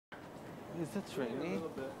Is it raining?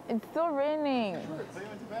 It's still raining. So you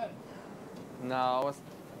went to bed? No, I was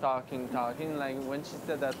talking. Like when she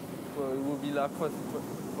said that it would be locked for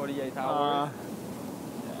 48 hours.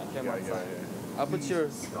 Yeah, Came outside. yeah. I'll put your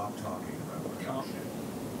Stop talking about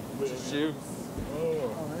shoes.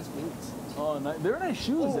 Oh, nice boots. Oh, they're nice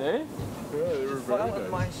shoes, eh? Yeah, they were very Fell in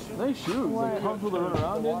my nice. shoe. Nice shoes. What? Like comfortable to run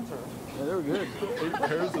around in. Water. Yeah, they were good. 8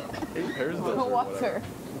 pairs of those. or Water.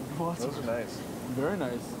 whatever. Those are nice. Very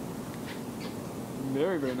nice.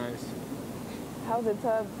 Very, very nice. How's the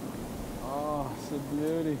tub? Oh, it's a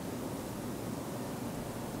beauty.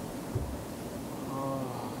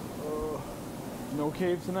 Oh. No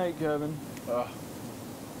cave tonight, Kevin.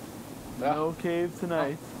 No cave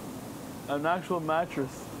tonight. An actual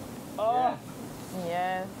mattress. Yeah.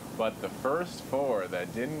 Yes. But the first 4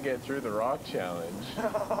 that didn't get through the rock challenge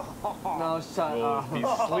No, shut will up. be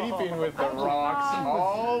sleeping with the rocks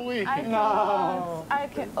all week. I can't. I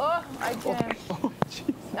can. Oh, I can't.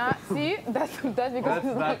 See, that's because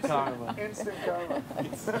That's karma. Instant karma.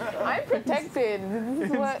 I'm protected. This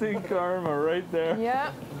is what. Instant karma right there.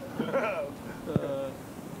 Yeah.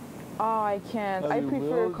 Oh, I can't. I That'd be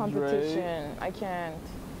prefer Will, competition. I can't.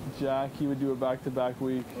 Jack, he would do a back-to-back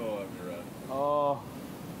week. Oh, that'd be rough. Oh.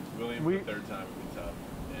 William, We- the third time would be tough.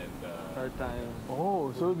 And Third time.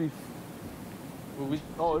 Oh, so it would be.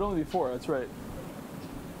 Oh, it'd only be 4. That's right.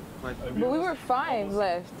 But we were 5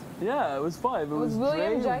 left. Yeah, it was 5. It It was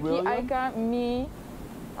William, Dre, Jackie, William. Ika, me.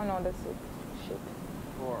 Oh no, that's it. Shit.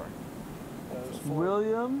 4.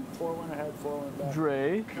 William, 4 went ahead, 4 went back.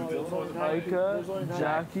 Dre, Ika,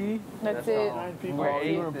 Jackie. That's That's it. all. 9 people. We're Oh,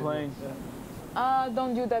 you 8. weren't playing.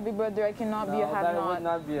 Don't do that, big brother. I cannot be a No, have that not. would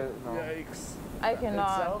not be a no. Yikes. I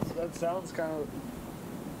cannot. That sounds kind of.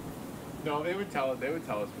 no, they would tell us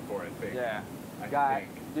before, I think. Yeah. I Guy,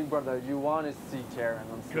 think. big brother, you want to see Karen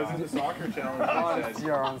on Because in the slab. soccer You challenge, want they to see said,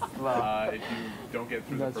 her on slab. if you don't get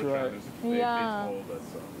through That's the first right. round, they Yeah. told us.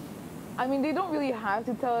 I mean, they don't really have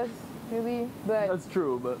to tell us, really. But That's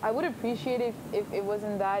true, but I would appreciate it if it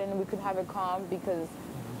wasn't that and we could have a comp because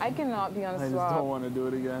I cannot be on I just swap. don't want to do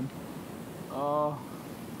it again. Oh,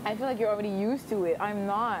 I feel like you're already used to it. I'm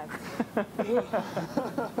not.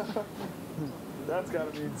 That's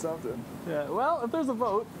got to mean something. yeah. Well, if there's a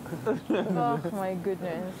vote. Oh my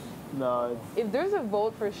goodness. No, If there's a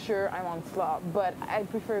vote for sure, I'm on slop. But I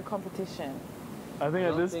prefer competition. I think I at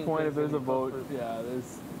don't this think point, if there's there's a any vote vote, for- yeah,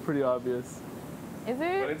 it's pretty obvious. Is But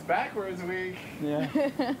it? it's backwards week. Yeah.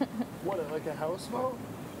 What, like a house vote?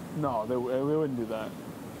 No, we wouldn't do that.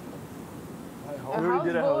 I A hope. We already house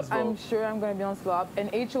did a vote, house I'm vote. sure I'm gonna be on slop. An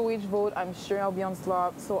HOH vote, I'm sure I'll be on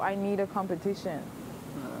slop. So I need a competition.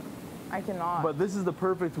 I cannot. But this is the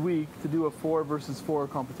perfect week to do a 4 versus 4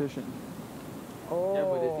 competition. oh. Yeah,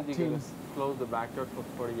 but if you Teams. close the backyard for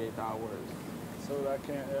 48 hours. So that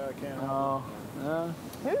can't, yeah, I can't. Oh, yeah,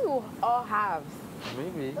 Maybe we'll all have.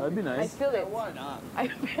 Maybe. that'd be I nice. feel it. Why not? I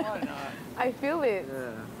feel, Why not? I feel it.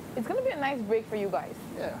 Yeah. It's gonna be a nice break for you guys.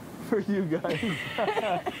 Yeah. For you guys.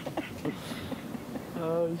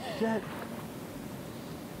 Oh, shit.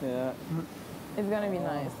 Yeah. It's gonna be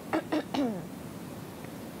nice.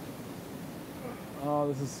 Oh,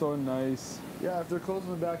 this is so nice. Yeah, if they're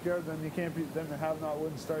closing the backyard, then you can't be. Then the have not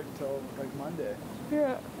wouldn't start until like Monday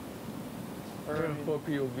Yeah. or I mean, For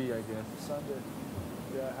POV, I guess. Sunday.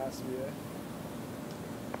 Yeah, it has to be.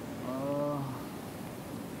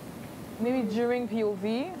 Maybe during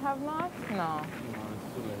POV, have not? No. No,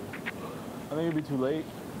 it's too late. I think it'd be too late.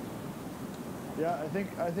 Yeah,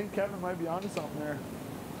 I think Kevin might be onto something there.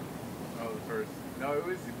 Oh, the first. No, it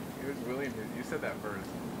was William. You said that first.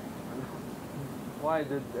 Why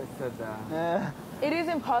did I said that? Yeah. It is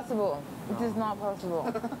impossible. It No. is not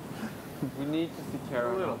possible. We need to see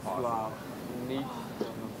Karen little on slab. We need to see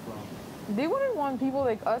Karen on slab. They wouldn't want people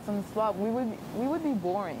like us on slop. We would be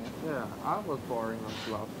boring. Yeah, I was boring on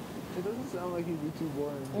slab. It doesn't sound like he'd be too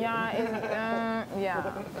boring. Yeah,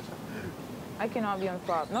 yeah. I cannot be on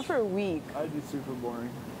slop. Not for a week. I'd be super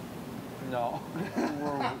boring. No.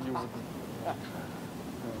 You would.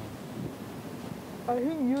 I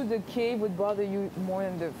think you, the cave, would bother you more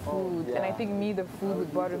than the food. And I yeah. think me, the food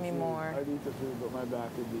would bother me more. I'd eat the food, but my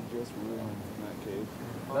back would be just ruined in that cave.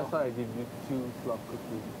 That's why I give you 2 slab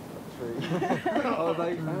cookies. 3. I was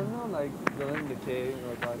like, I don't know, like, go in the cave. I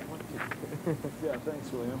was like, what Yeah,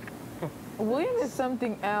 thanks, William. William is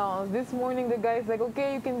something else. This morning, the guy's like,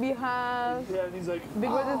 okay, you can be half. Yeah, and he's like, Big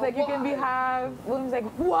Brother's like, you can be half. William's like,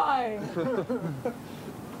 why?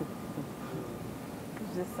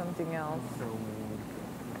 It's just something else.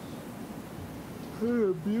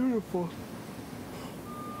 Oh, beautiful.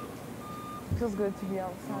 Feels good to be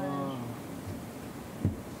outside.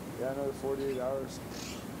 yeah, another 48 hours.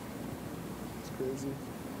 crazy.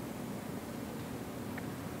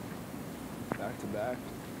 Back to back.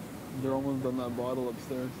 They're almost done that bottle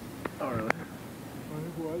upstairs. Oh, really?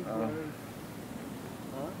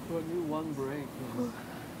 So I need one break.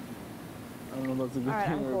 I don't know if that's a good Alright,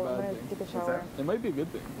 thing I'm or cool. a I'm bad gonna thing. take a What's shower. that? It might be a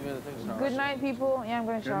good thing. You gotta take a shower. Good night, people. Yeah, I'm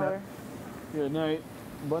gonna shower. Good night.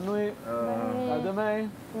 Bonne nuit. À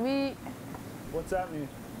demain. We. What's that mean?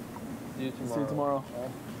 See you tomorrow. See you tomorrow.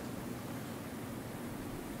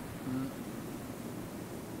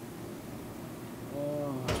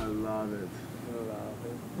 Oh, I love it.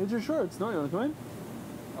 Get your shorts. No, you want to come in?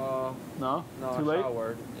 No? No, Too I late?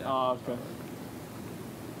 showered. Yeah. Oh, okay.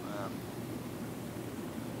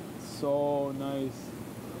 So nice.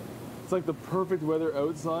 It's like the perfect weather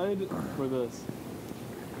outside for this.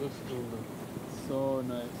 Looks cool though. So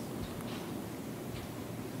nice.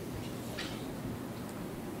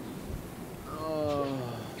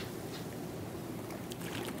 Oh.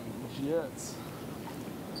 Jets.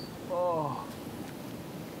 Oh.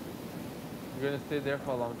 You're gonna stay there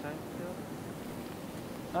for a long time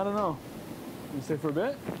still? I don't know. You stay for a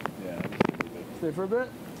bit? Yeah. Stay for a bit?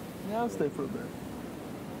 Yeah, I'll stay for a bit.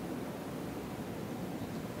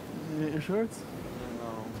 You get your shorts?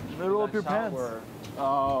 No. They roll up your pants. Shower.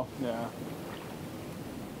 Oh, yeah.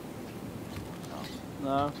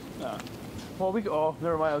 No, no. Well, oh,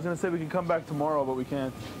 never mind. I was gonna say we can come back tomorrow, but we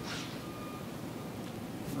can't.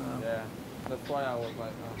 No. Yeah. That's why I was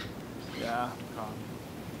like, oh. Yeah. Calm.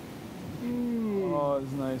 Oh,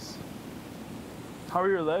 it's nice. How are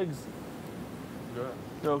your legs? Good.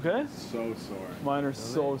 You okay? So sore. Mine are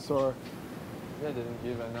so sore. Yeah, I didn't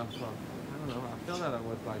give enough. I don't know. I feel that I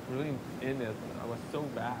was like really in it. I was so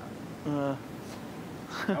bad.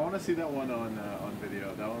 I want to see that one on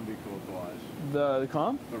video. That one would be cool to watch. The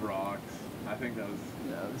comp? The rocks. I think that was.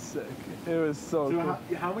 Yeah, it was sick. It was so So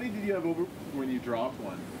cool. how many did you have over when you dropped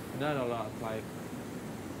one? Not a lot. Like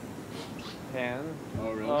 10.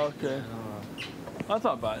 Oh really? Okay. That's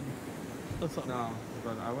not bad. That's not No,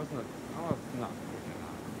 but I was not quick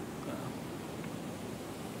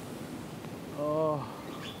Oh.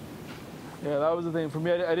 Yeah, that was the thing. For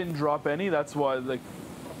me, I didn't drop any. That's why, like,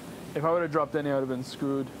 if I would have dropped any, I would have been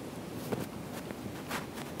screwed.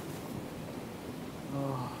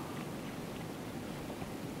 Oh.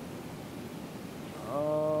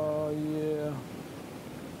 Oh, yeah.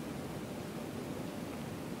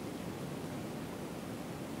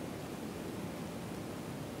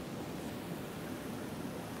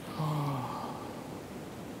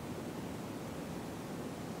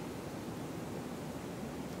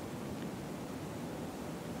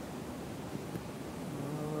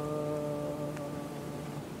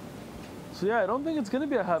 So yeah, I don't think it's gonna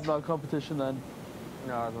be a have-not competition then.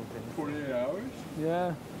 No, I don't think. 48 hours?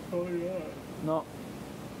 Yeah. Oh yeah. No.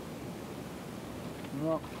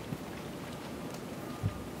 No.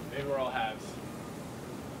 Maybe we're all halves.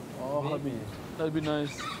 Oh, that'd be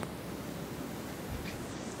nice.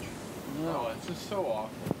 Yeah. Oh, it's just so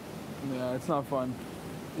awful. Yeah, it's not fun.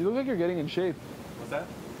 You look like you're getting in shape. What's that?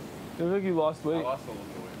 You look like you lost weight. I lost a little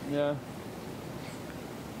bit of weight. Yeah.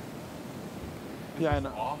 Yeah, I know.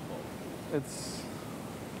 Awful. It's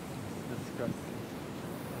Disgusting.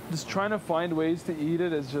 just trying to find ways to eat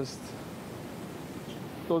it is just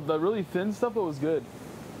the really thin stuff that was good.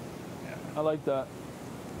 Yeah. I like that.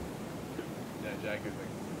 Yeah, Jack is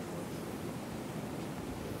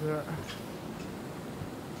like. Yeah.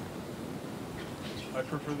 I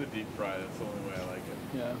prefer the deep fry. That's the only way I like it.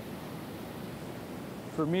 Yeah.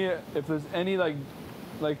 For me, if there's any like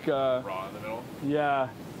Raw in the middle. yeah,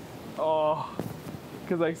 oh,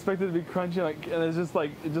 because I expect it to be crunchy, like, and it's just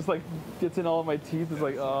like it just like gets in all of my teeth. It's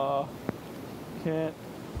like, oh, can't.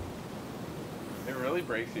 It really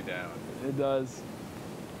breaks you down. It does.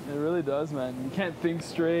 It really does, man. You can't think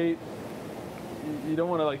straight. You don't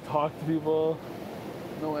want to like talk to people.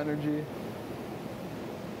 No energy.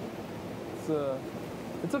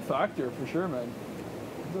 It's a factor for sure, man.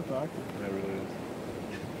 It's a factor. It really is.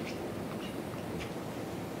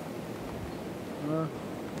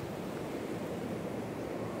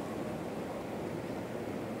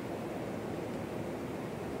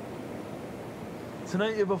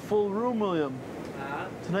 Tonight you have a full room, William. Huh?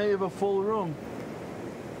 Tonight you have a full room.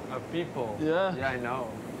 Of people. Yeah. Yeah, I know.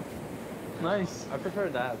 Nice. I prefer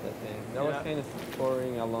that, I think. That was Yeah. kind of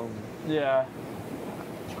boring alone. Yeah.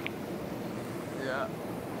 Yeah.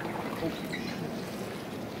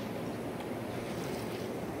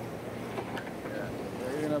 Yeah,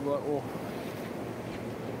 you're gonna have like, oh.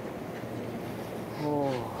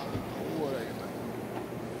 Oh. What I get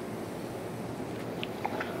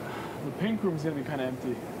The pink room's gonna be kind of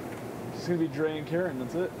empty. It's just gonna be Dre and Karen,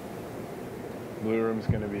 that's it. Blue room's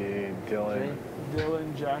gonna be Dylan.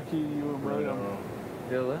 Dylan, Jackie, you, and William. Bruno.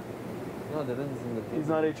 Dylan? No, Dylan's in the blue He's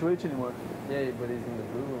room. not HOH anymore. Yeah, but he's in the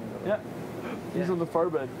blue room though. Yeah. He's Yeah. on the far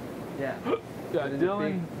bed. Yeah. Yeah, But in the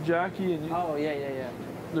Dylan, pink- Jackie, and you. Oh, yeah, yeah, yeah.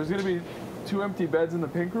 There's gonna be 2 empty beds in the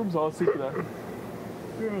pink room, so I'll see to that.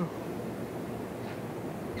 Yeah.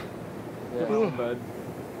 Yeah. My own bed.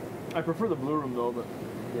 I prefer the blue room though, but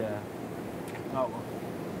Yeah. oh well.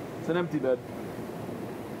 It's an empty bed.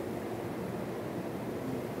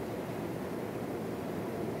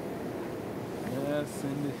 Yeah,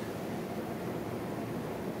 Cindy.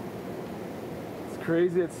 It's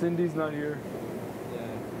crazy that Cindy's not here. Yeah.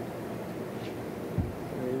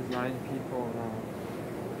 There's 9 people now.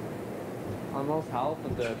 Almost half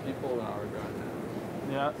of the people now are gone now.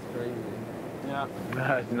 Yeah, It's crazy. yeah,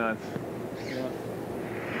 That's nuts. yeah.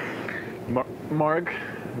 Mark,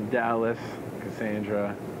 Dallas,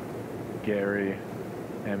 Cassandra, Gary,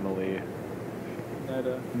 Emily,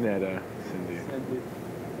 Netta, Netta, Cindy. Cindy.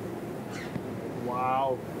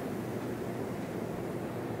 Wow.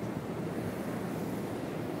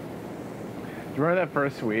 Do you remember that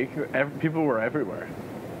first week? People were everywhere.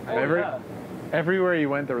 Oh, yeah. Everywhere you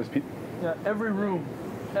went, there was people. Yeah, every room.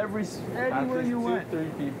 Everywhere After you went. 3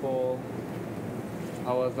 people,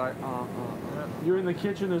 I was like, You're in the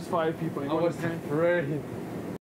kitchen, there's 5 people. You I go to was the tank. afraid.